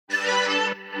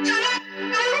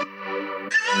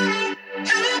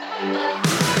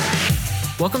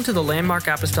Welcome to the Landmark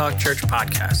Apostolic Church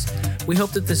podcast. We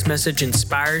hope that this message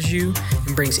inspires you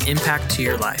and brings impact to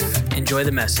your life. Enjoy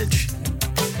the message.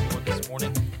 This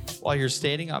morning, while you're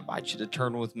standing, I invite you to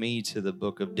turn with me to the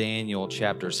book of Daniel,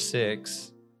 chapter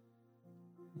 6.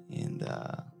 And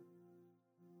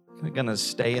we're going to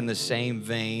stay in the same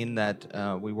vein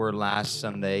that we were last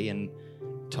Sunday and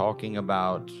talking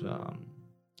about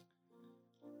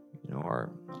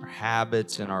our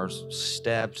habits and our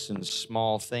steps and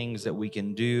small things that we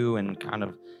can do, and kind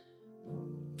of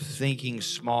thinking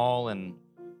small. And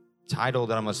the title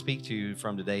that I'm going to speak to you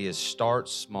from today is Start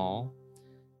Small.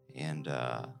 And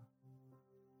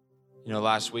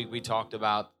last week we talked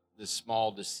about the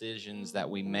small decisions that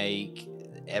we make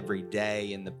every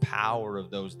day and the power of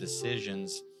those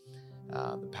decisions,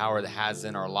 the power that has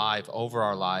in our life, over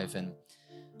our life. And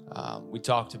we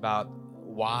talked about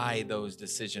why those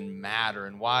decisions matter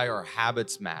and why our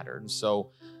habits matter. And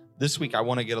so this week I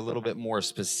want to get a little bit more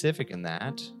specific in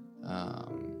that.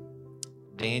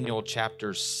 Daniel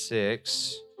chapter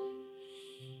 6,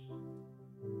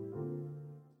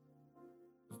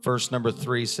 verse number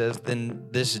 3 says, "Then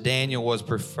this Daniel was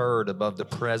preferred above the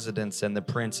presidents and the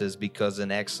princes because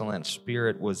an excellent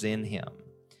spirit was in him.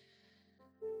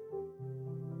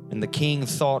 And the king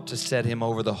thought to set him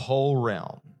over the whole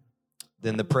realm.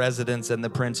 Then the presidents and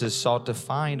the princes sought to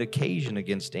find occasion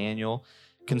against Daniel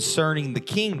concerning the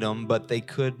kingdom, but they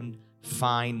couldn't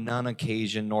find none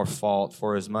occasion nor fault,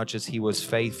 for as much as he was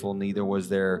faithful, neither was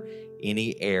there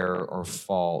any error or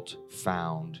fault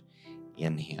found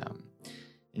in him."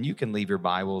 And you can leave your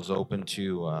Bibles open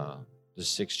to the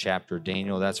 6th chapter of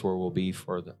Daniel. That's where we'll be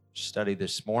for the study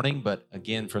this morning. But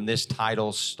again, from this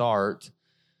title, Start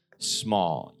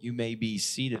Small. You may be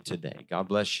seated today. God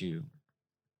bless you.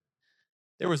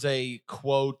 There was a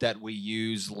quote that we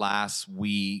used last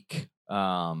week,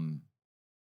 and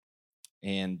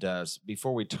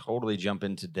before we totally jump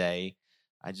in today,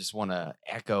 I just want to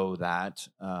echo that,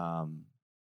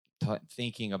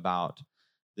 thinking about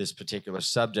this particular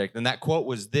subject. And that quote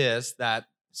was this: that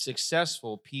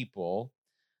successful people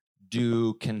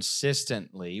do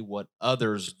consistently what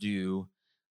others do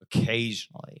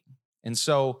occasionally. And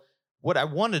so what I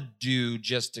want to do,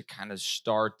 just to kind of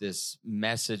start this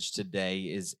message today,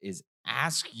 is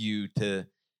ask you to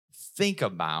think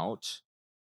about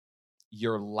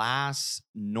your last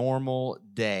normal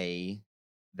day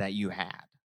that you had.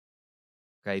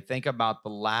 Okay, think about the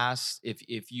last,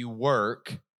 if you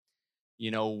work,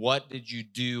 what did you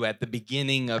do at the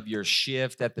beginning of your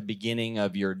shift, at the beginning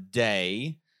of your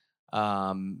day?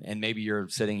 And maybe you're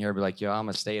sitting here and be like, yo, I'm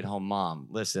a stay-at-home mom.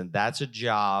 Listen, that's a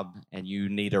job and you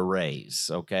need a raise,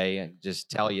 okay? And just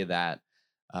tell you that.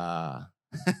 But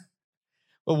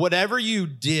whatever you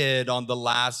did on the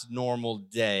last normal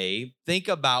day, think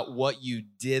about what you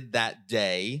did that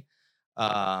day,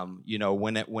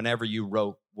 whenever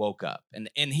you woke up.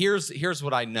 And here's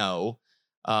what I know.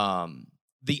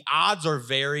 The odds are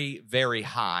very, very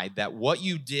high that what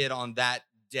you did on that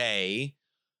day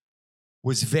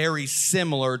was very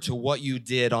similar to what you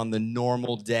did on the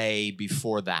normal day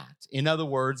before that. In other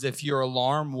words, if your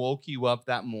alarm woke you up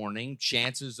that morning,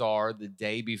 chances are the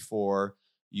day before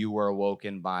you were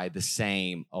awoken by the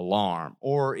same alarm.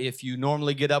 Or if you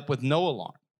normally get up with no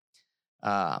alarm.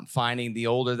 Finding the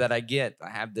older that I get, I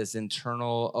have this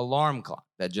internal alarm clock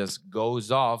that just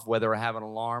goes off whether I have an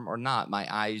alarm or not. My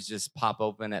eyes just pop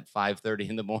open at 5:30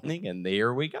 in the morning, and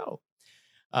there we go.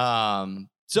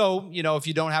 So, if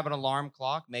you don't have an alarm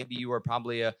clock, maybe you were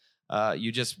probably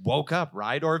you just woke up,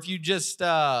 right? Or if you just,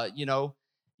 the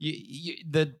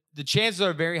chances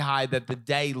are very high that the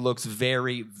day looks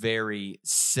very, very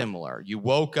similar. You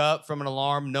woke up from an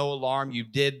alarm, no alarm. You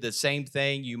did the same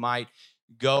thing. You might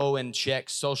go and check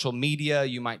social media.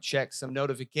 You might check some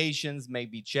notifications,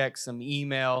 maybe check some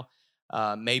email,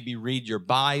 maybe read your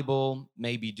Bible,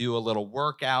 maybe do a little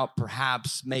workout,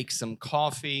 perhaps make some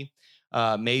coffee.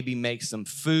 Maybe make some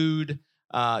food.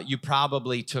 You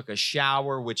probably took a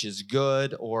shower, which is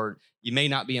good, or you may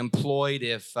not be employed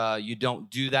if you don't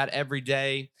do that every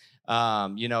day.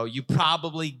 You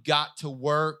probably got to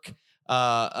work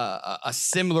a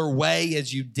similar way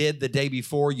as you did the day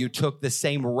before. You took the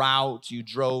same route. You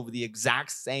drove the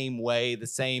exact same way, the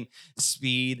same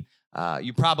speed.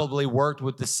 You probably worked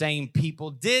with the same people,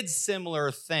 did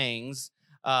similar things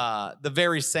the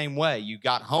very same way. You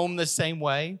got home the same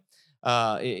way.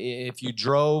 If you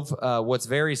drove, what's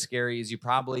very scary is you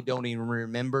probably don't even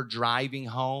remember driving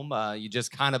home. You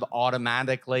just kind of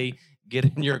automatically get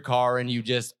in your car and you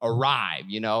just arrive,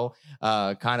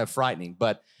 kind of frightening.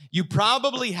 But you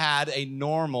probably had a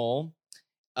normal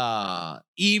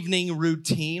evening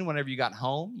routine whenever you got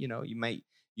home. You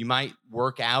You might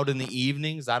work out in the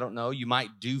evenings. I don't know. You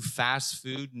might do fast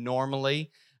food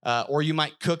normally, or you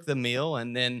might cook the meal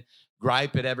and then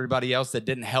gripe at everybody else that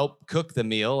didn't help cook the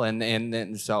meal.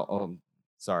 And so,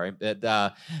 sorry,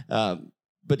 but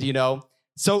you know,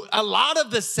 so a lot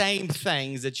of the same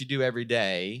things that you do every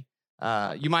day.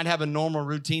 You might have a normal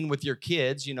routine with your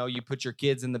kids. You know, you put your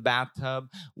kids in the bathtub,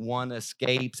 one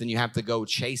escapes, and you have to go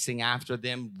chasing after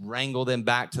them, wrangle them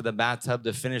back to the bathtub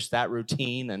to finish that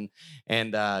routine.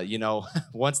 And you know,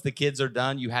 once the kids are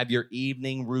done, you have your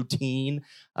evening routine.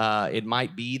 It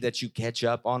might be that you catch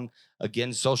up on,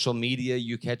 again, social media.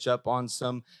 You catch up on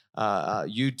some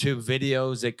YouTube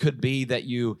videos. It could be that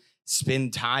you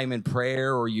spend time in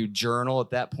prayer, or you journal at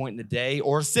that point in the day,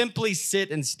 or simply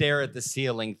sit and stare at the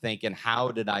ceiling thinking,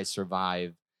 how did I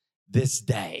survive this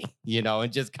day? You know,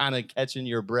 and just kind of catching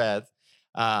your breath.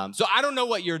 So I don't know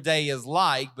what your day is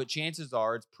like, but chances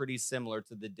are it's pretty similar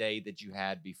to the day that you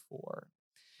had before.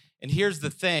 And here's the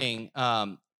thing.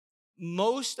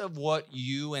 Most of what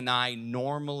you and I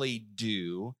normally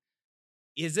do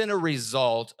isn't a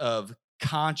result of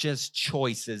conscious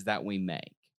choices that we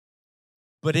make,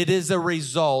 but it is a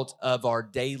result of our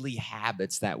daily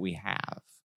habits that we have.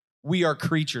 We are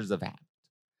creatures of habit.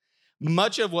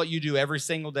 Much of what you do every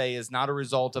single day is not a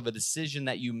result of a decision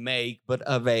that you make, but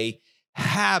of a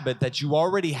habit that you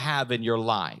already have in your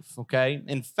life, okay?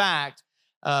 In fact,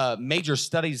 major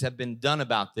studies have been done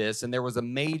about this, and there was a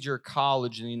major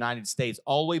college in the United States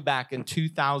all the way back in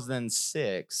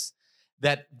 2006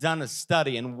 that done a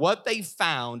study, and what they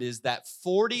found is that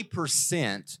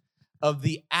 40% of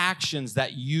the actions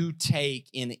that you take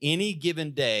in any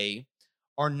given day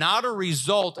are not a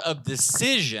result of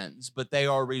decisions, but they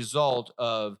are a result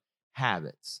of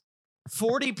habits.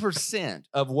 40%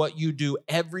 of what you do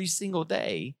every single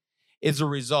day is a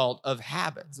result of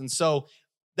habits. And so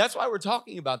that's why we're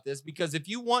talking about this, because if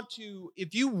you want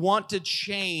to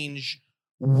change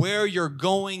where you're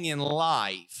going in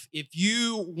life, if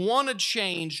you want to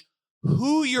change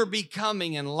who you're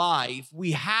becoming in life,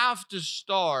 we have to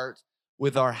start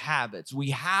with our habits.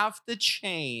 We have to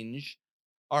change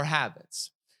our habits.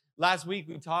 Last week,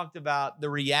 we talked about the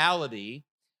reality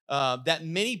that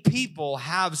many people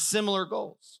have similar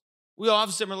goals. We all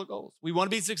have similar goals. We want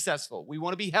to be successful. We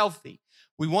want to be healthy.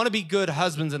 We want to be good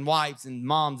husbands and wives and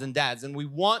moms and dads, and we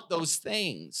want those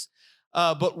things.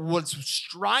 But what's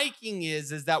striking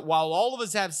is that while all of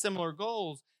us have similar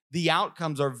goals, the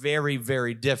outcomes are very,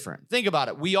 very different. Think about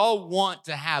it. We all want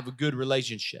to have good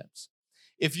relationships.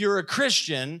 If you're a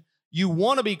Christian, you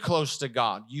want to be close to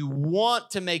God. You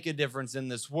want to make a difference in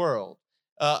this world.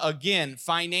 Again,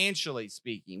 financially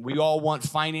speaking, we all want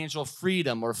financial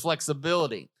freedom or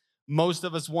flexibility. Most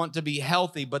of us want to be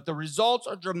healthy, but the results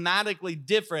are dramatically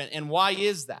different. And why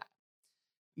is that?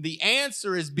 The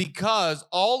answer is because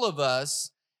all of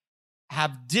us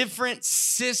have different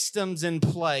systems in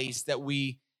place that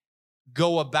we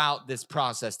go about this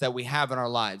process that we have in our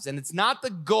lives. And it's not the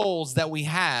goals that we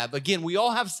have. Again, we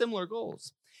all have similar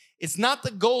goals. It's not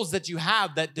the goals that you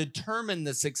have that determine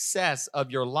the success of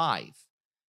your life,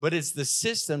 but it's the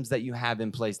systems that you have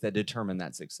in place that determine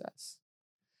that success.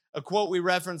 A quote we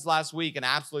referenced last week, and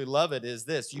I absolutely love it, is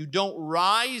this: you don't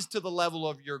rise to the level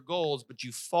of your goals, but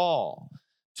you fall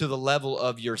to the level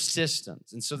of your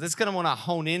systems. And so this is going to want to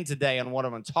hone in today on what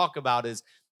I'm going to talk about is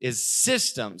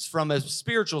systems from a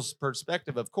spiritual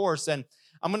perspective, of course. And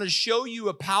I'm going to show you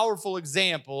a powerful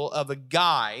example of a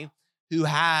guy who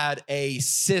had a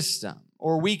system,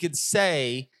 or we could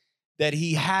say that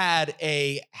he had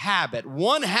a habit,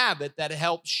 one habit that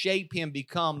helped shape him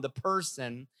become the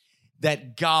person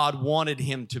that God wanted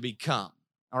him to become.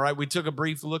 All right, we took a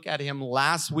brief look at him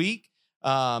last week,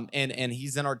 and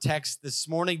he's in our text this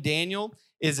morning. Daniel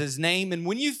is his name. And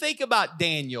when you think about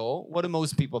Daniel, what do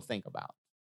most people think about?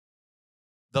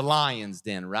 The lion's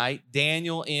den, right?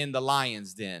 Daniel in the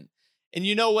lion's den. And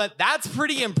you know what? That's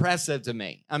pretty impressive to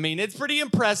me. I mean, it's pretty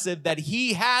impressive that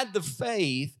he had the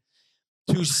faith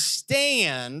to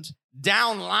stand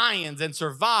down lions and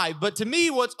survive. But to me,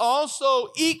 what's also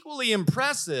equally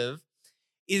impressive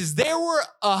is there were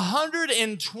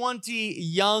 120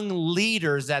 young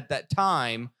leaders at that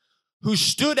time who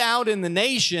stood out in the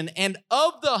nation. And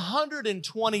of the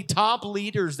 120 top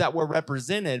leaders that were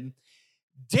represented,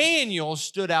 Daniel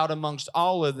stood out amongst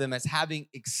all of them as having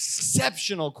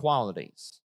exceptional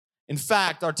qualities. In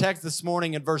fact, our text this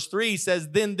morning in verse 3 says,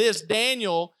 "Then this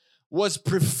Daniel was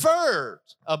preferred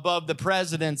above the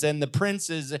presidents and the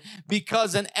princes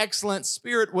because an excellent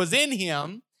spirit was in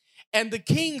him, and the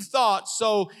king thought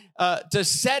so to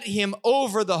set him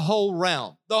over the whole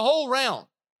realm." The whole realm.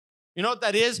 You know what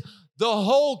that is? The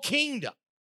whole kingdom.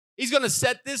 He's going to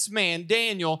set this man,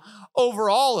 Daniel, over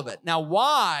all of it. Now,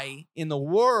 why in the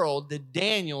world did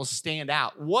Daniel stand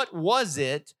out? What was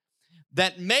it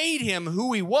that made him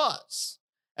who he was?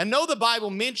 And know the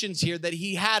Bible mentions here that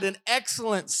he had an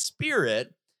excellent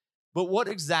spirit, but what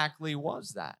exactly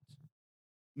was that?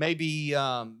 Maybe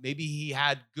he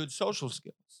had good social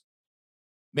skills.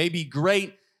 Maybe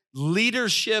great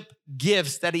leadership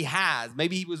gifts that he has.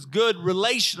 Maybe he was good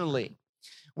relationally.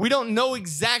 We don't know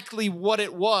exactly what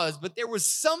it was, but there was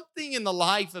something in the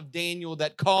life of Daniel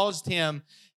that caused him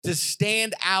to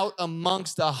stand out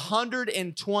amongst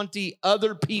 120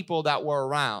 other people that were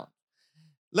around.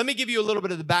 Let me give you a little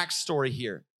bit of the backstory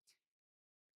here.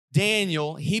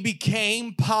 Daniel, he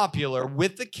became popular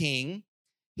with the king.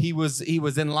 He was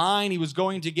in line. He was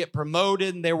going to get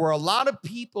promoted. And there were a lot of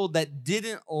people that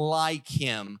didn't like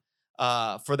him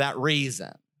for that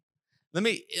reason. Let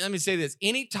me say this.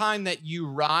 Anytime that you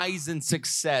rise in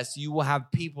success, you will have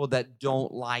people that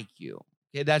don't like you.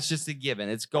 Okay, that's just a given.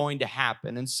 It's going to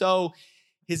happen. And so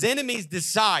his enemies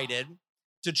decided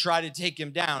to try to take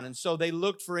him down. And so they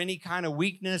looked for any kind of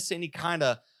weakness, any kind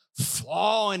of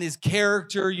flaw in his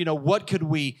character. You know, what could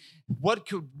we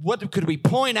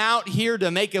point out here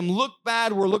to make him look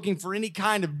bad? We're looking for any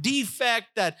kind of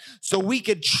defect so we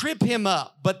could trip him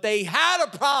up. But they had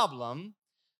a problem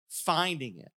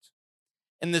finding it.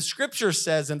 And the scripture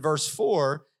says in verse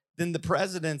 4, then the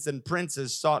presidents and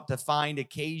princes sought to find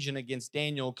occasion against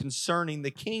Daniel concerning the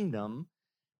kingdom,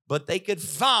 but they could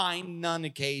find none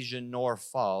occasion nor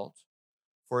fault.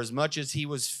 For as much as he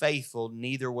was faithful,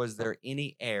 neither was there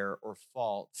any error or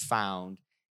fault found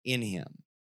in him.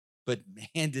 But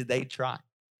man, did they try.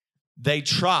 They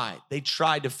tried. They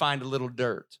tried to find a little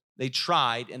dirt. They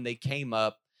tried and they came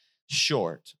up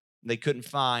short. They couldn't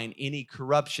find any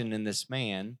corruption in this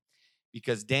man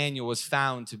because Daniel was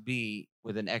found to be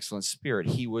with an excellent spirit.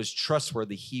 He was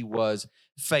trustworthy. He was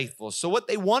faithful. So what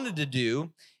they wanted to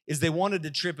do is they wanted to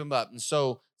trip him up. And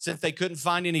so since they couldn't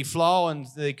find any flaw and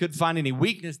they couldn't find any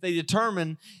weakness, they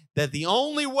determined that the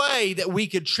only way that we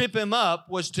could trip him up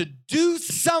was to do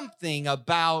something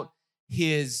about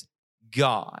his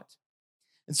God.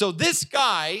 And so this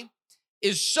guy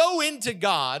is so into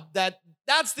God that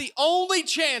that's the only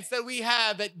chance that we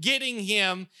have at getting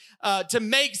him to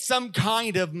make some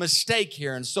kind of mistake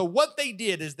here. And so what they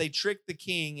did is they tricked the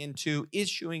king into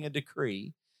issuing a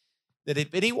decree that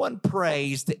if anyone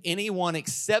prays to anyone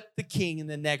except the king in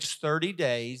the next 30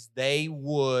 days, they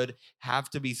would have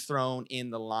to be thrown in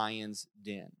the lion's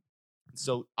den.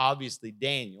 So obviously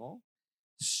Daniel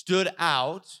stood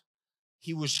out.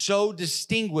 He was so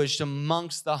distinguished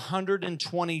amongst the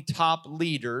 120 top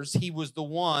leaders. He was the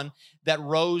one that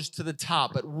rose to the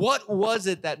top. But what was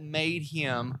it that made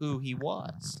him who he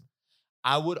was?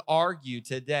 I would argue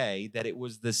today that it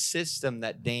was the system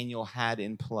that Daniel had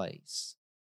in place.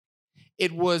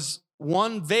 It was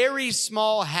one very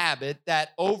small habit that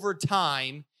over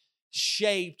time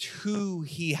shaped who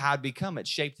he had become. It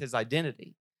shaped his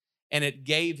identity, and it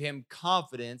gave him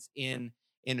confidence in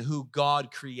who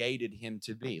God created him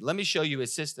to be. Let me show you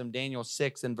his system. Daniel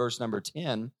 6 and verse number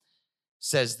 10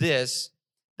 says this,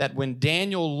 that when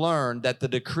Daniel learned that the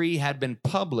decree had been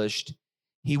published,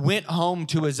 he went home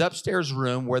to his upstairs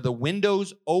room where the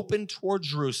windows opened toward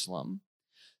Jerusalem.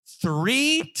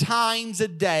 3 times a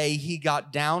day, he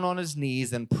got down on his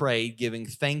knees and prayed, giving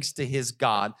thanks to his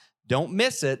God. Don't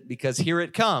miss it, because here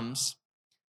it comes,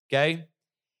 okay?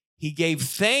 He gave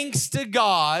thanks to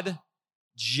God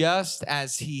just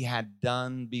as he had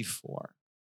done before.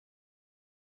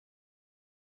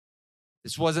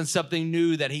 This wasn't something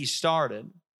new that he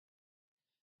started.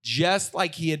 Just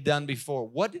like he had done before.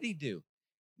 What did he do?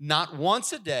 Not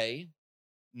once a day,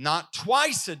 not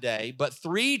twice a day, but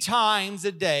 3 times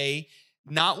a day,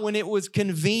 not when it was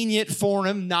convenient for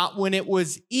him, not when it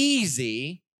was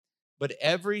easy, but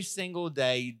every single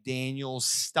day Daniel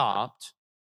stopped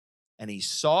and he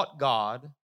sought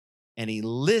God and he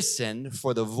listened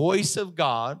for the voice of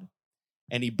God,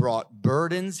 and he brought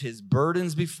his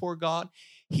burdens before God.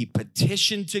 He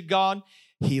petitioned to God.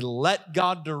 He let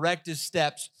God direct his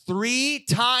steps 3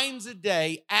 times a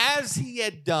day as he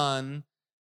had done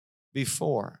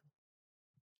before.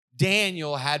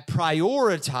 Daniel had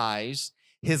prioritized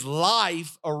his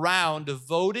life around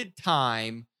devoted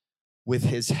time with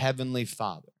his heavenly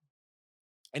Father.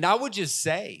 And I would just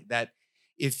say that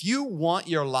if you want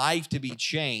your life to be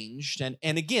changed,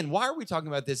 and again, why are we talking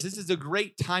about this? This is a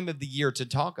great time of the year to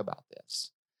talk about this,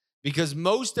 because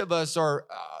most of us are,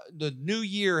 the new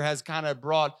year has kind of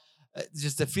brought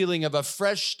just a feeling of a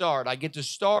fresh start. I get to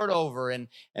start over, and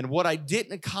what I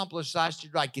didn't accomplish last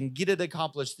year, I can get it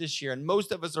accomplished this year. And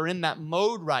most of us are in that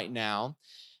mode right now.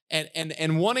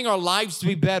 and wanting our lives to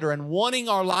be better and wanting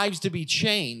our lives to be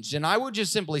changed. And I would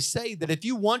just simply say that if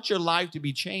you want your life to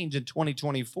be changed in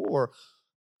 2024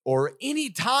 or any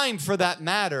time for that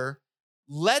matter,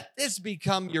 let this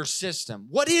become your system.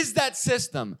 What is that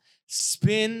system?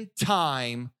 Spend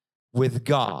time with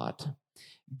God.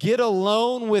 Get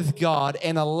alone with God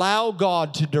and allow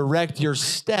God to direct your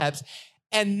steps,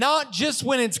 and not just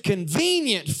when it's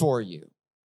convenient for you.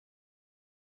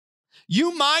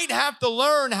 You might have to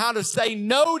learn how to say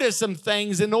no to some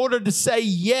things in order to say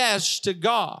yes to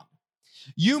God.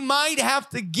 You might have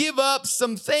to give up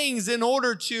some things in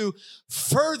order to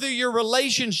further your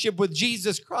relationship with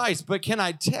Jesus Christ. But can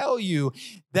I tell you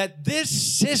that this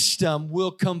system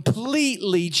will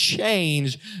completely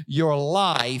change your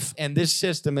life, and this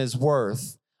system is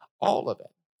worth all of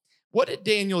it. What did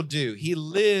Daniel do? He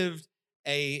lived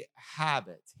a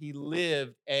habit. He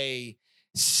lived a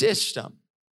system,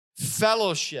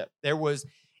 fellowship. There was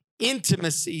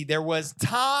intimacy. There was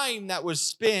time that was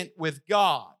spent with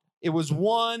God. It was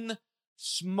one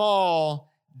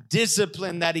small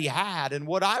discipline that he had. And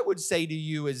what I would say to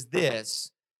you is this: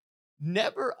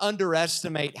 never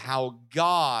underestimate how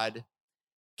God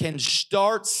can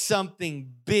start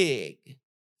something big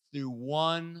through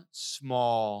one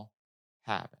small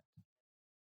habit.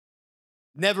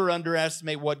 Never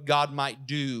underestimate what God might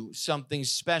do, something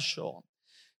special,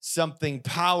 something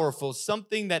powerful,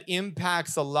 something that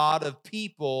impacts a lot of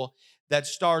people, that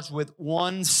starts with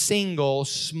one single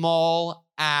small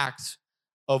act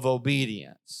of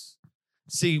obedience.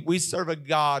 See, we serve a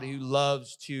God who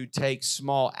loves to take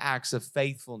small acts of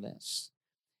faithfulness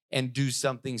and do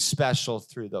something special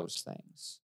through those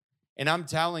things. And I'm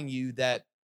telling you that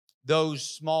those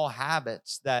small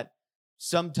habits that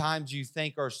sometimes you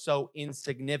think are so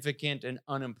insignificant and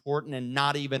unimportant and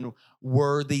not even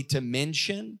worthy to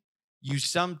mention, you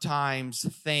sometimes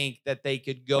think that they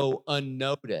could go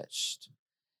unnoticed,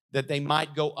 that they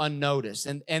might go unnoticed.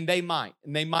 And they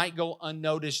might go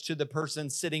unnoticed to the person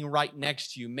sitting right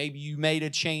next to you. Maybe you made a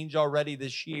change already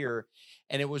this year,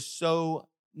 and it was so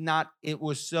not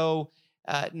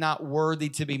worthy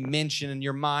to be mentioned in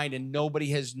your mind, and nobody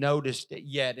has noticed it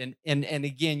yet. And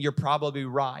again, you're probably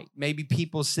right. Maybe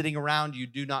people sitting around you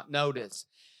do not notice,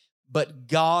 but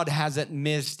God hasn't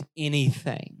missed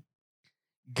anything.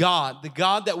 God, the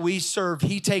God that we serve,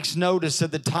 he takes notice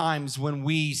of the times when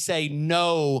we say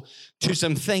no to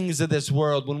some things of this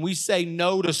world, when we say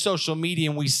no to social media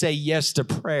and we say yes to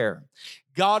prayer.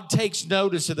 God takes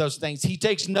notice of those things. He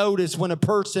takes notice when a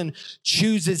person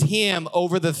chooses him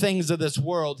over the things of this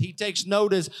world. He takes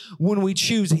notice when we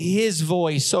choose his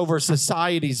voice over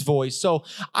society's voice. So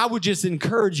I would just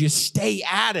encourage you, stay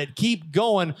at it, keep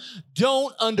going.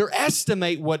 Don't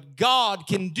underestimate what God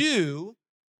can do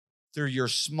through your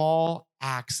small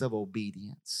acts of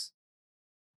obedience.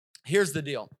 Here's the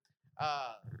deal.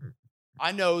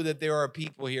 I know that there are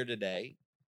people here today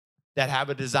that have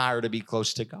a desire to be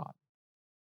close to God.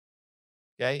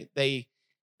 Okay? They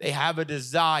have a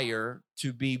desire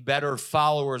to be better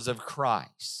followers of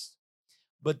Christ.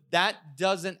 But that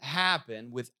doesn't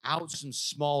happen without some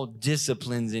small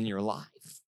disciplines in your life.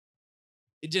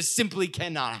 It just simply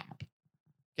cannot happen.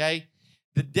 Okay?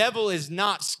 The devil is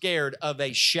not scared of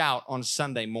a shout on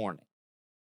Sunday morning.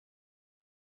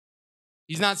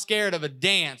 He's not scared of a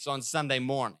dance on Sunday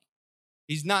morning.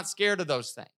 He's not scared of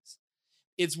those things.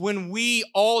 It's when we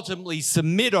ultimately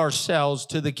submit ourselves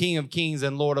to the King of Kings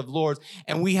and Lord of Lords,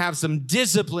 and we have some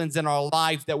disciplines in our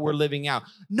life that we're living out.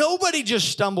 Nobody just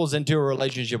stumbles into a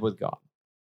relationship with God.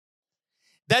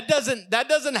 That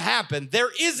doesn't happen.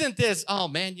 There isn't this, oh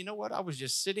man, you know what? I was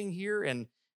just sitting here and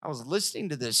I was listening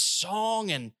to this song,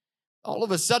 and all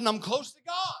of a sudden I'm close to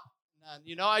God. And,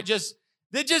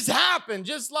 it just happened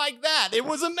just like that. It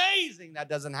was amazing. That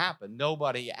doesn't happen.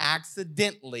 Nobody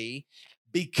accidentally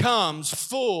becomes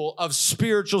full of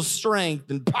spiritual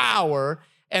strength and power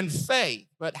and faith.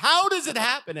 But how does it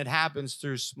happen? It happens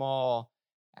through small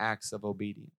acts of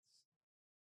obedience.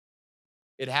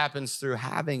 It happens through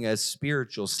having a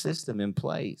spiritual system in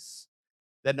place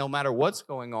that no matter what's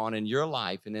going on in your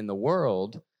life and in the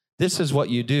world, this is what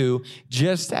you do,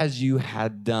 just as you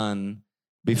had done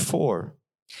before.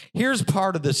 Here's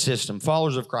part of the system,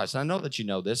 followers of Christ. I know that you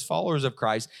know this. Followers of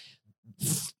Christ,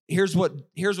 here's what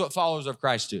followers of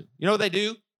Christ do. You know what they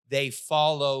do? They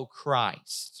follow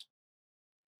Christ.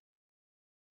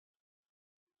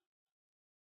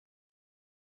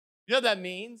 You know what that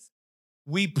means?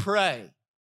 We pray.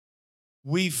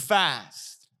 We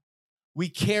fast. We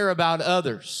care about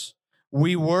others.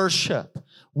 We worship.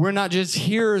 We're not just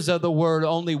hearers of the word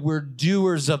only, we're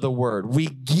doers of the word. We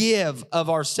give of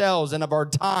ourselves and of our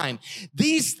time.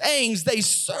 These things, they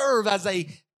serve as a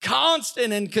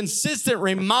constant and consistent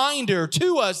reminder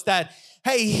to us that,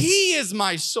 hey, he is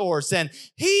my source and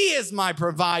he is my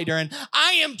provider and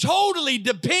I am totally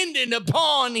dependent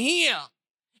upon him.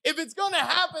 If it's going to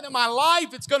happen in my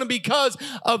life, it's going to be because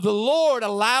of the Lord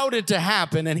allowed it to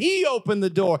happen and he opened the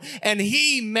door and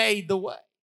he made the way.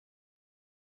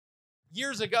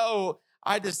 Years ago,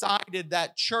 I decided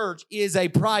that church is a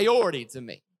priority to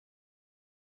me.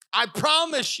 I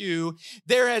promise you,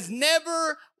 there has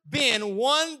never been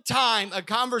one time a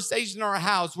conversation in our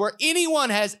house where anyone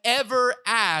has ever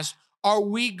asked, are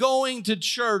we going to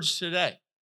church today?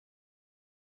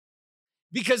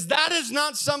 Because that is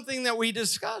not something that we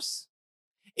discuss.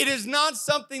 It is not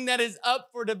something that is up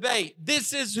for debate.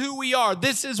 This is who we are.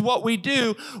 This is what we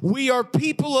do. We are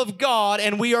people of God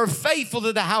and we are faithful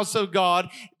to the house of God.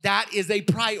 That is a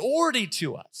priority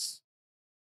to us.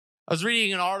 I was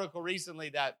reading an article recently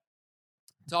that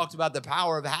talked about the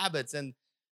power of habits, and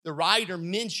the writer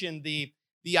mentioned the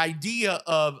idea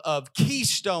of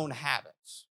keystone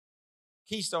habits.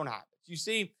 Keystone habits. You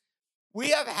see, we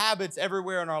have habits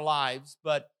everywhere in our lives,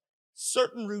 but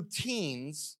certain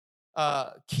routines,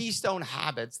 keystone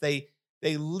habits, they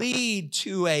lead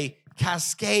to a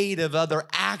cascade of other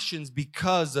actions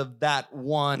because of that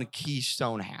one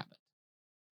keystone habit.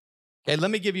 Okay,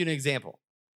 let me give you an example.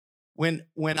 When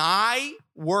I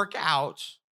work out,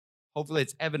 hopefully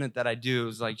it's evident that I do.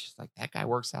 It's like, she's like, that guy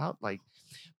works out?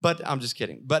 But I'm just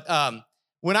kidding. But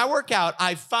when I work out,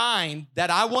 I find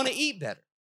that I want to eat better.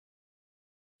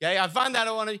 Okay, I find that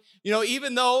I want to,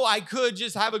 even though I could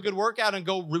just have a good workout and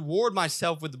go reward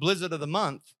myself with the blizzard of the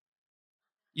month,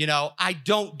 I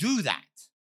don't do that.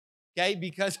 Okay,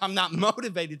 because I'm not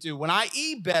motivated to. When I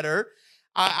eat better,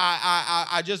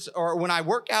 or when I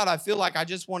work out, I feel like I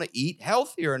just want to eat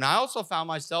healthier. And I also found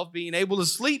myself being able to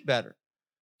sleep better.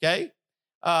 Okay,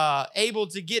 able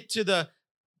to get to the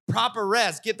proper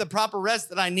rest, get the proper rest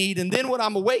that I need. And then when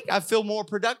I'm awake, I feel more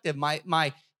productive.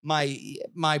 My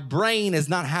brain does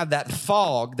not have that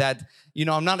fog that,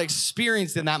 I'm not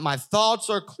experiencing that. My thoughts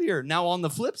are clear. Now, on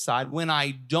the flip side, when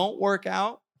I don't work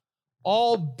out,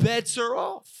 all bets are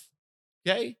off,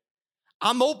 okay?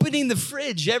 I'm opening the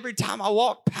fridge every time I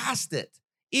walk past it,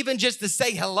 even just to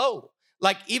say hello.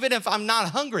 Like, even if I'm not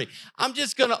hungry, I'm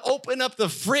just going to open up the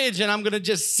fridge and I'm going to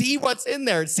just see what's in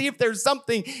there and see if there's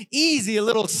something easy, a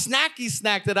little snacky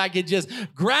snack that I could just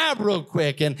grab real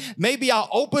quick. And maybe I'll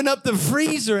open up the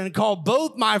freezer and call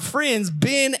both my friends,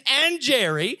 Ben and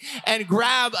Jerry, and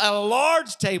grab a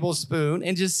large tablespoon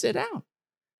and just sit down.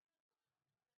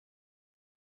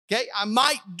 Okay, I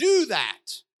might do that.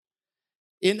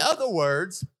 In other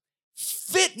words,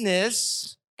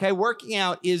 fitness, okay, working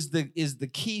out is the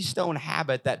keystone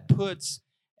habit that puts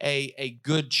a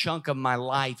good chunk of my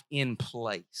life in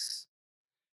place.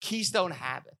 Keystone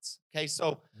habits. Okay,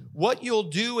 so what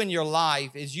you'll do in your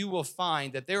life is you will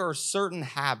find that there are certain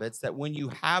habits that when you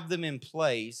have them in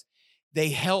place, they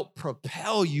help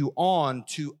propel you on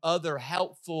to other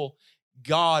helpful,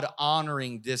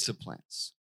 God-honoring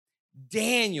disciplines.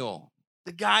 Daniel,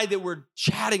 the guy that we're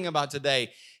chatting about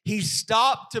today, he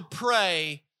stopped to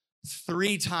pray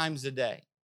 3 times a day.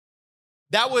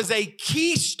 That was a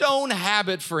keystone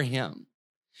habit for him.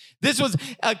 This was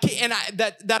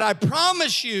that I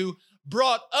promise you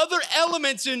brought other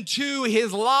elements into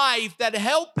his life that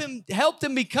helped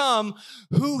him become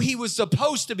who he was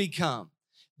supposed to become.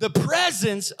 The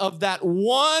presence of that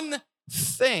one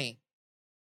thing.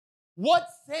 What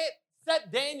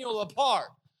set Daniel apart?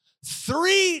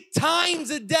 3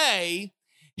 times a day,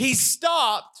 he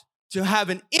stopped to have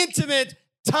an intimate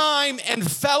time and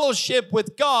fellowship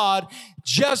with God,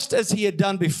 just as he had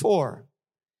done before.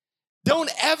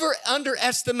 Don't ever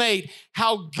underestimate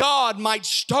how God might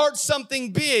start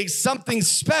something big, something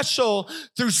special,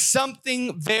 through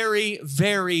something very,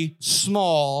 very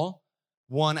small,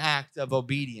 one act of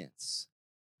obedience.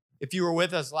 If you were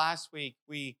with us last week,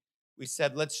 we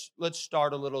said, let's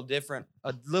start a little different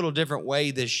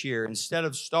way this year. Instead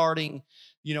of starting,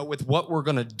 with what we're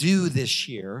going to do this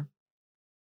year,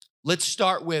 let's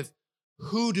start with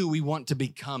who do we want to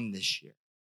become this year?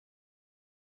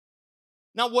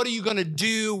 Not what are you going to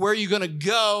do? Where are you going to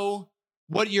go?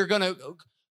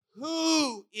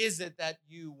 Who is it that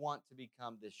you want to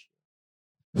become this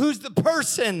year? Who's the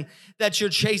person that you're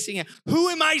chasing? Who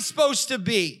am I supposed to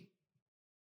be?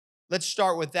 Let's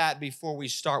start with that before we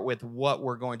start with what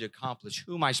we're going to accomplish.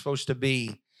 Who am I supposed to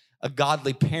be? A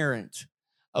godly parent,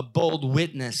 a bold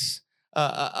witness,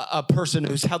 a person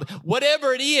who's healthy.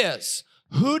 Whatever it is,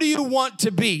 who do you want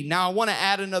to be? Now, I want to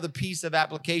add another piece of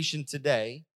application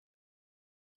today.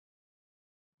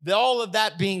 All of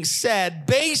that being said,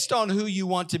 based on who you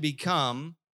want to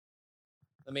become,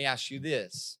 Let me ask you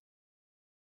this.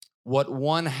 What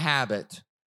one habit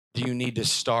do you need to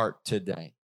start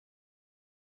today?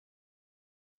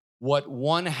 What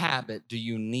one habit do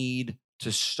you need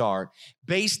to start?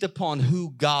 Based upon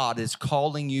who God is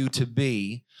calling you to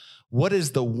be, what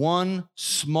is the one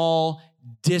small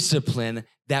discipline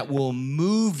that will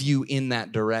move you in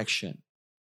that direction?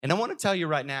 And I want to tell you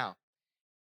right now,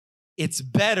 it's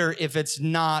better if it's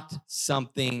not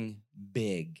something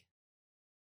big.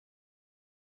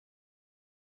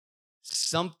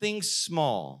 Something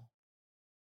small.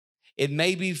 It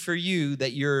may be for you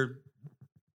that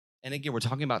and again, we're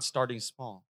talking about starting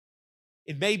small.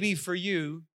 It may be for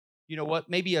you, you know what,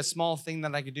 maybe a small thing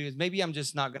that I could do is maybe I'm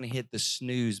just not going to hit the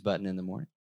snooze button in the morning.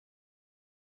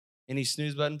 Any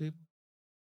snooze button people?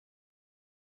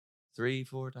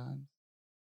 3-4 times?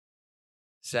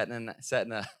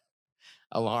 Setting a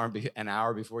alarm an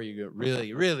hour before you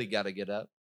really got to get up.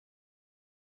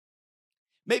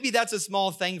 Maybe that's a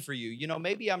small thing for you. You know,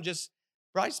 maybe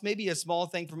Bryce, maybe a small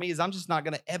thing for me is I'm just not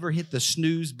going to ever hit the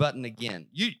snooze button again.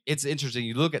 It's interesting.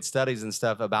 You look at studies and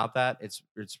stuff about that. It's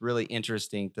really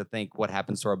interesting to think what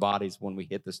happens to our bodies when we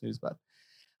hit the snooze button.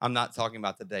 I'm not talking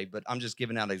about today, but I'm just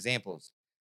giving out examples.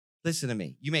 Listen to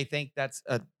me. You may think that's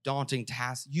a daunting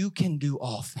task. You can do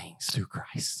all things through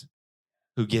Christ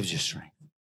who gives you strength.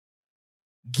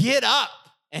 Get up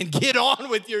and get on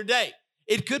with your day.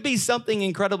 It could be something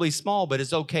incredibly small, but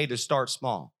it's okay to start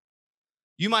small.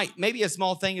 Maybe a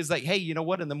small thing is like, hey, you know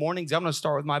what? In the mornings, I'm going to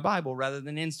start with my Bible rather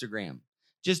than Instagram.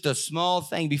 Just a small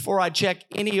thing. Before I check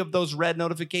any of those red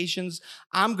notifications,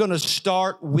 I'm going to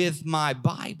start with my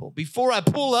Bible. Before I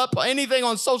pull up anything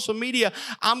on social media,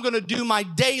 I'm going to do my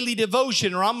daily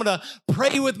devotion, or I'm going to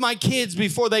pray with my kids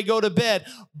before they go to bed.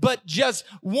 But just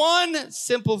one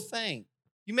simple thing.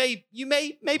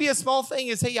 Maybe a small thing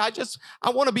is, hey, I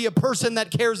want to be a person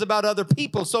that cares about other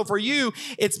people. So for you,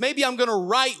 it's maybe I'm going to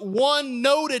write one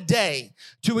note a day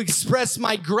to express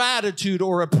my gratitude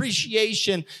or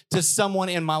appreciation to someone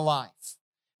in my life.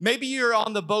 Maybe you're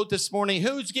on the boat this morning.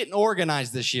 Who's getting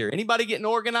organized this year? Anybody getting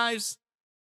organized?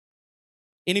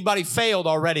 Anybody failed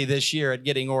already this year at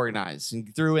getting organized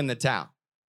and threw in the towel?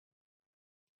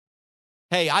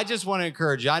 Hey, I just want to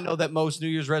encourage you. I know that most New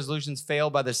Year's resolutions fail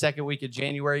by the second week of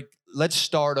January. Let's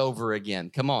start over again.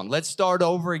 Come on, let's start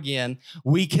over again.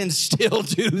 We can still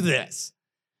do this.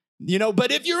 You know,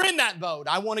 but if you're in that boat,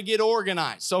 I want to get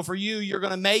organized. So for you, you're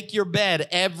going to make your bed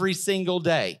every single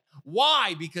day.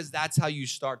 Why? Because that's how you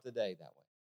start the day that way.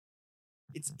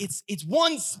 It's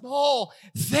one small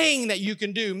thing that you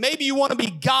can do. Maybe you want to be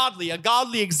godly, a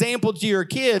godly example to your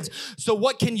kids. So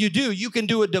what can you do? You can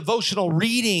do a devotional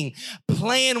reading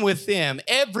plan with them.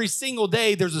 Every single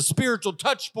day, there's a spiritual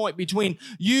touch point between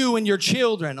you and your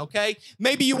children, okay?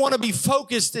 Maybe you want to be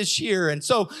focused this year. And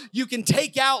so you can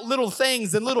take out little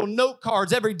things and little note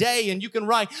cards every day, and you can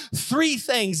write 3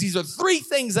 things. These are 3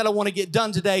 things that I want to get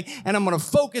done today, and I'm going to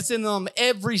focus in them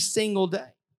every single day.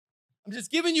 I'm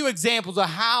just giving you examples of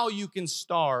how you can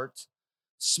start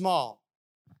small.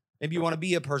 Maybe you want to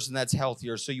be a person that's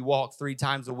healthier, so you walk 3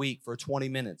 times a week for 20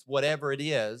 minutes. Whatever it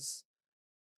is,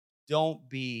 don't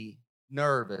be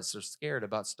nervous or scared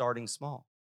about starting small.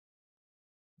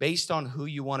 Based on who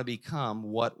you want to become,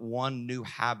 what one new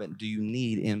habit do you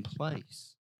need in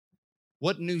place?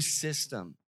 What new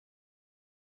system?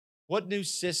 What new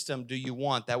system do you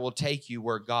want that will take you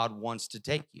where God wants to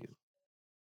take you?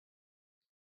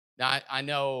 Now, I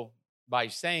know by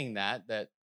saying that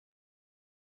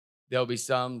there'll be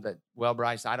some that, well,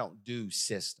 Bryce, I don't do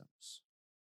systems.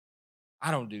 I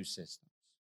don't do systems.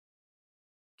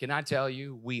 Can I tell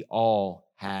you, we all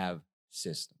have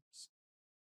systems.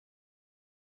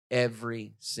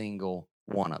 Every single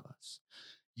one of us.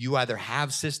 You either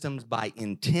have systems by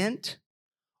intent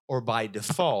or by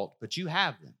default, but you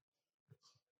have them.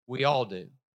 We all do.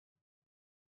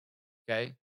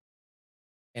 Okay?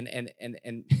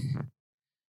 And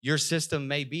your system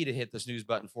may be to hit the snooze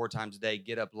button 4 times a day,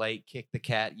 get up late, kick the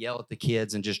cat, yell at the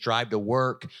kids, and just drive to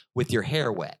work with your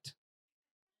hair wet.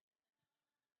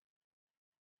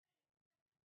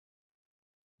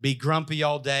 Be grumpy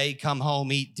all day, come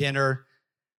home, eat dinner,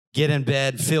 get in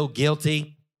bed, feel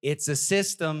guilty. It's a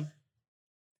system.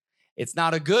 It's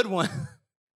not a good one,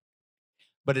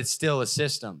 but it's still a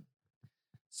system.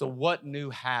 So what new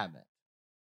habit,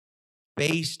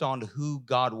 based on who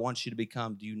God wants you to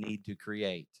become, do you need to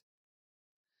create?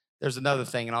 There's another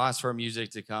thing, and I'll ask for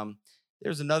music to come.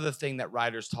 There's another thing that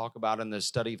writers talk about in the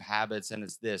study of habits, and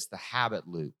it's this, the habit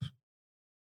loop.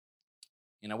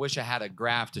 And I wish I had a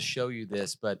graph to show you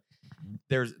this, but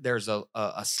there's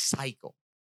a cycle,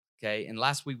 okay? And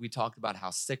last week we talked about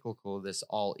how cyclical this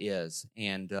all is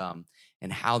and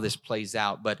how this plays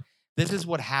out. But this is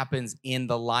what happens in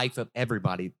the life of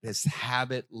everybody, this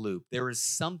habit loop. There is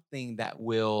something that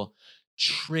will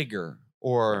trigger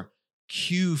or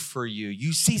cue for you.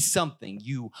 You see something,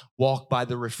 you walk by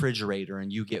the refrigerator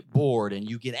and you get bored and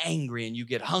you get angry and you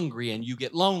get hungry and you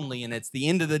get lonely, and it's the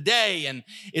end of the day and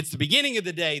it's the beginning of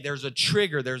the day. There's a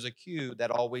trigger, there's a cue that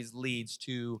always leads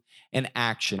to an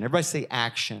action. Everybody say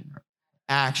action,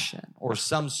 action, or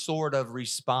some sort of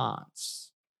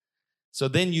response. So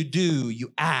then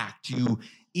you act, you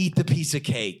eat the piece of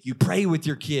cake, you pray with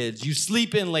your kids, you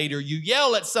sleep in later, you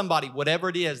yell at somebody, whatever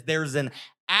it is, there's an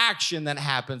action that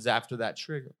happens after that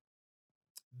trigger.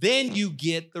 Then you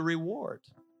get the reward.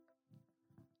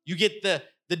 You get the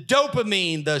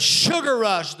dopamine, the sugar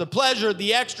rush, the pleasure,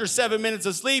 the extra 7 minutes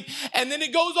of sleep, and then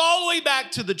it goes all the way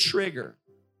back to the trigger.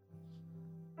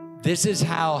 This is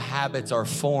how habits are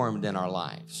formed in our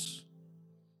lives.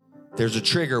 There's a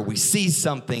trigger, we see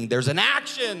something, there's an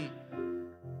action.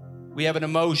 We have an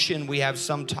emotion, we have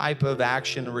some type of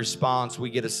action or response, we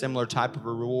get a similar type of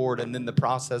a reward, and then the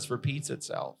process repeats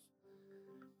itself.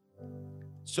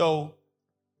 So,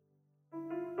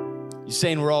 you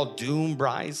saying we're all doomed,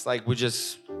 Bryce? Like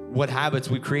what habits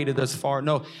we created thus far?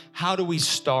 No, how do we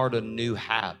start a new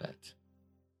habit?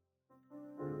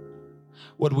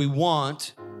 What we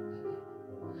want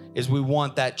is we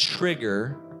want that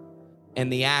trigger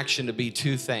and the action to be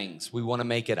two things. We want to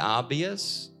make it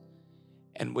obvious,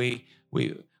 and we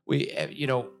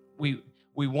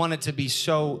want it to be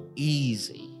so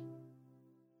easy.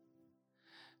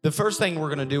 The first thing we're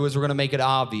going to do is we're going to make it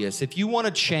obvious. If you want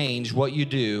to change what you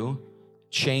do,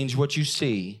 change what you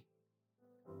see,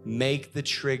 make the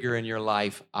trigger in your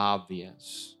life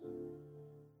obvious.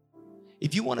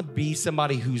 If you want to be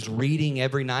somebody who's reading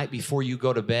every night before you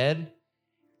go to bed,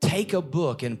 take a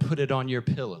book and put it on your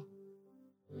pillow.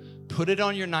 Put it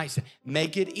on your nightstand.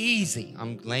 Make it easy.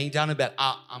 I'm laying down in bed.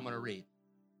 I'm going to read.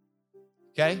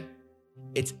 Okay?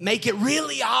 Make it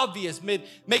really obvious. Make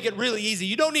it really easy.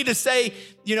 You don't need to say,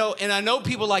 and I know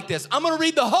people like this, I'm going to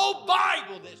read the whole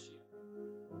Bible this year.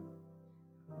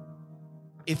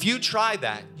 If you try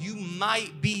that, you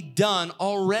might be done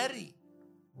already.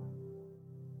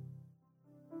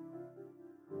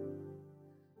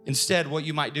 Instead, what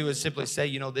you might do is simply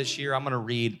say, this year I'm going to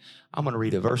read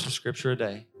a verse of scripture a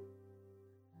day.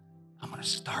 I'm going to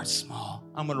start small.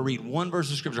 I'm going to read one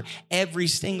verse of scripture every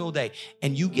single day.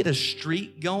 And you get a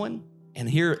streak going. And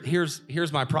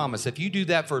here's my promise. If you do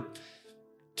that for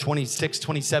 26,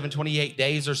 27, 28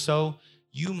 days or so,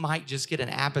 you might just get an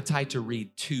appetite to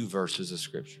read 2 verses of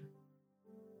scripture.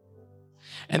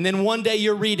 And then one day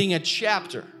you're reading a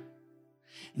chapter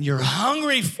and you're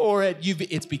hungry for it.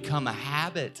 It's become a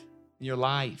habit in your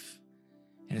life.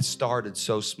 And it started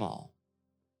so small.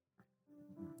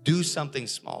 Do something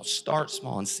small. Start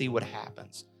small and see what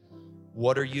happens.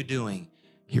 What are you doing?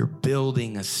 You're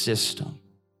building a system.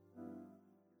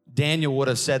 Daniel would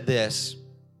have said this,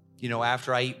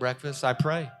 after I eat breakfast, I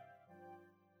pray.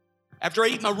 After I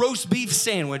eat my roast beef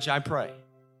sandwich, I pray.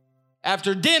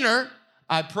 After dinner,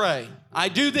 I pray. I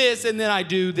do this and then I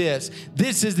do this.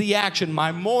 This is the action.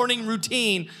 My morning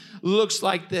routine looks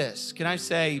like this. Can I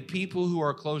say, people who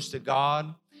are close to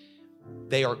God,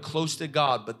 they are close to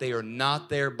God, but they are not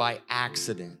there by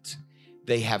accident.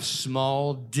 They have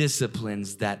small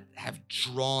disciplines that have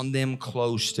drawn them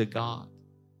close to God.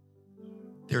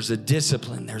 There's a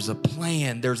discipline, there's a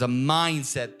plan, there's a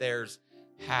mindset, there's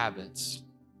habits.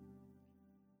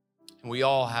 And we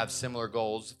all have similar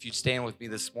goals. If you stand with me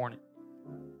this morning.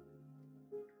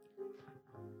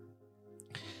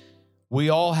 We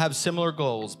all have similar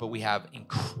goals, but we have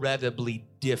incredibly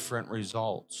different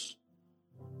results.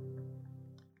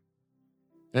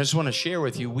 And I just want to share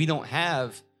with you, we don't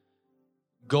have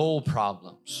goal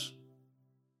problems.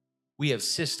 We have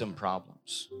system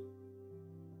problems.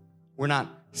 We're not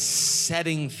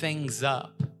setting things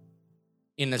up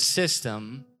in a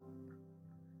system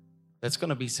that's going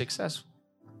to be successful.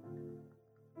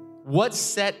 What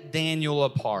set Daniel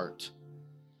apart?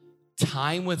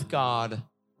 Time with God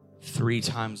 3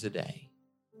 times a day.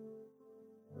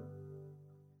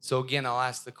 So again, I'll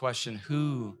ask the question,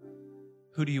 who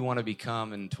do you want to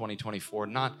become in 2024?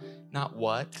 Not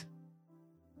what,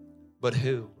 but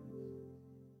who.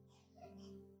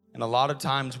 And a lot of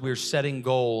times we're setting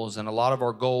goals, and a lot of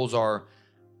our goals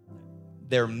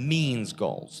they're means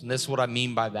goals. And this is what I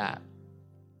mean by that.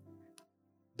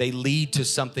 They lead to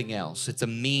something else. It's a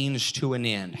means to an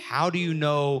end. How do you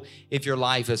know if your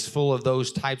life is full of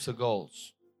those types of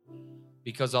goals?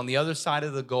 Because on the other side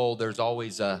of the goal, there's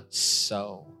always a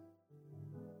so.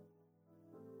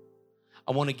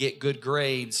 I want to get good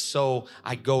grades, so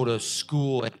I go to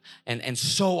school and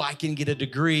so I can get a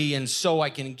degree, and so I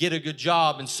can get a good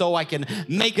job, and so I can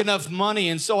make enough money,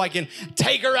 and so I can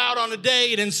take her out on a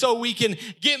date, and so we can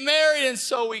get married, and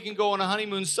so we can go on a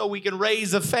honeymoon, so we can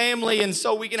raise a family, and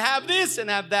so we can have this and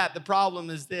have that. The problem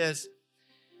is this: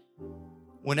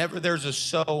 whenever there's a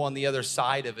so on the other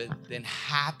side of it, then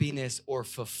happiness or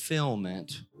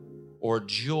fulfillment or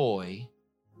joy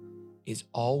is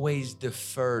always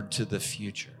deferred to the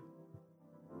future.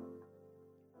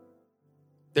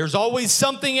 There's always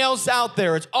something else out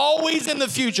there. It's always in the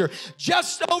future,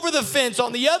 just over the fence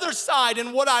on the other side.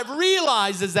 And what I've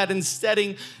realized is that in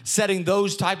setting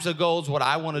those types of goals, what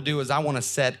I want to do is I want to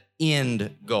set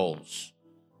end goals.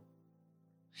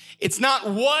 It's not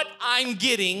what I'm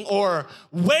getting or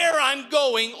where I'm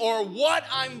going or what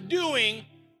I'm doing,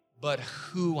 but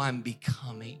who I'm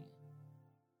becoming.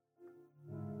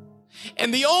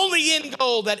 And the only end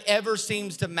goal that ever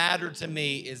seems to matter to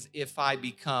me is if I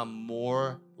become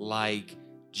more like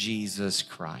Jesus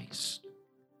Christ.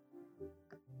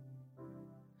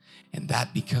 And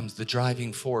that becomes the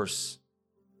driving force.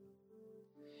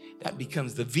 That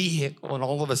becomes the vehicle, and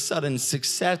all of a sudden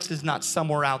success is not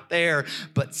somewhere out there,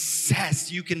 but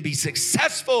success. You can be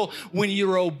successful when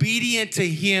you're obedient to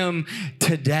Him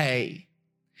today.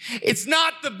 It's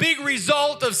not the big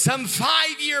result of some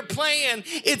 5-year plan.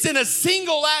 It's in a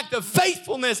single act of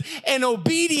faithfulness and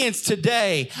obedience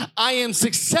today. I am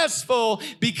successful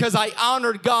because I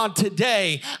honored God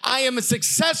today. I am a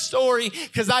success story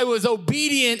because I was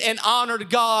obedient and honored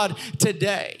God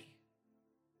today.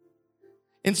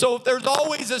 And so if there's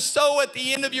always a so at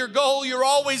the end of your goal, you're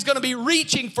always going to be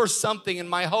reaching for something. And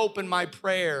my hope and my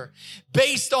prayer,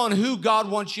 based on who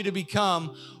God wants you to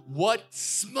become, what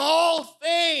small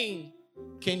thing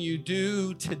can you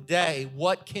do today?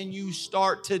 What can you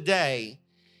start today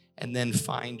and then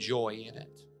find joy in it?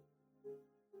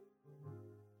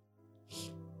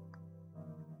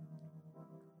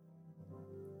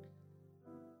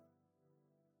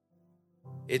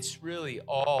 It's really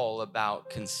all about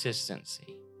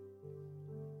consistency.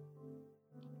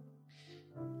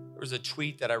 There was a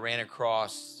tweet that I ran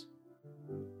across.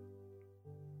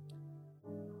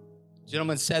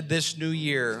 Gentleman said, this new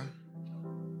year,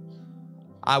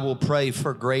 I will pray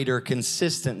for greater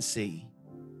consistency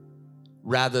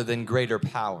rather than greater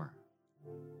power.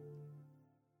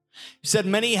 He said,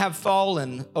 many have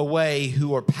fallen away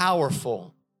who are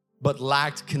powerful but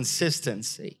lacked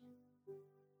consistency.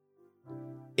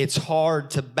 It's hard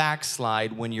to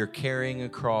backslide when you're carrying a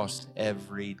cross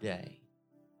every day.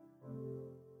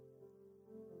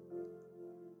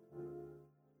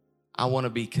 I want to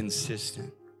be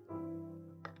consistent.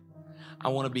 I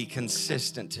want to be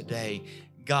consistent today.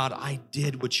 God, I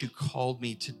did what you called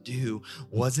me to do.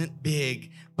 Wasn't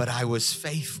big, but I was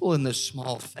faithful in the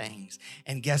small things.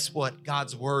 And guess what?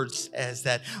 God's word says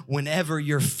that whenever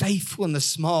you're faithful in the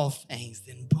small things,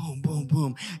 then boom, boom,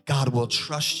 boom, God will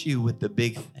trust you with the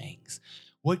big things.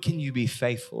 What can you be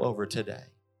faithful over today?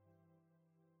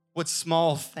 What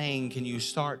small thing can you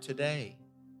start today?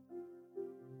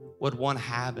 What one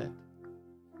habit?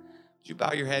 Would you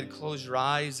bow your head, close your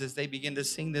eyes as they begin to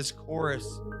sing this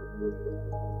chorus?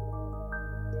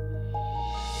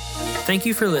 Thank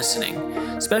you for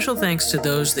listening. Special thanks to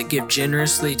those that give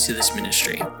generously to this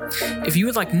ministry. If you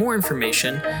would like more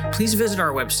information, please visit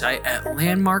our website at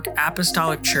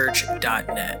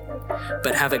landmarkapostolicchurch.net.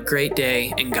 But have a great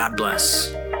day and God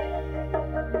bless.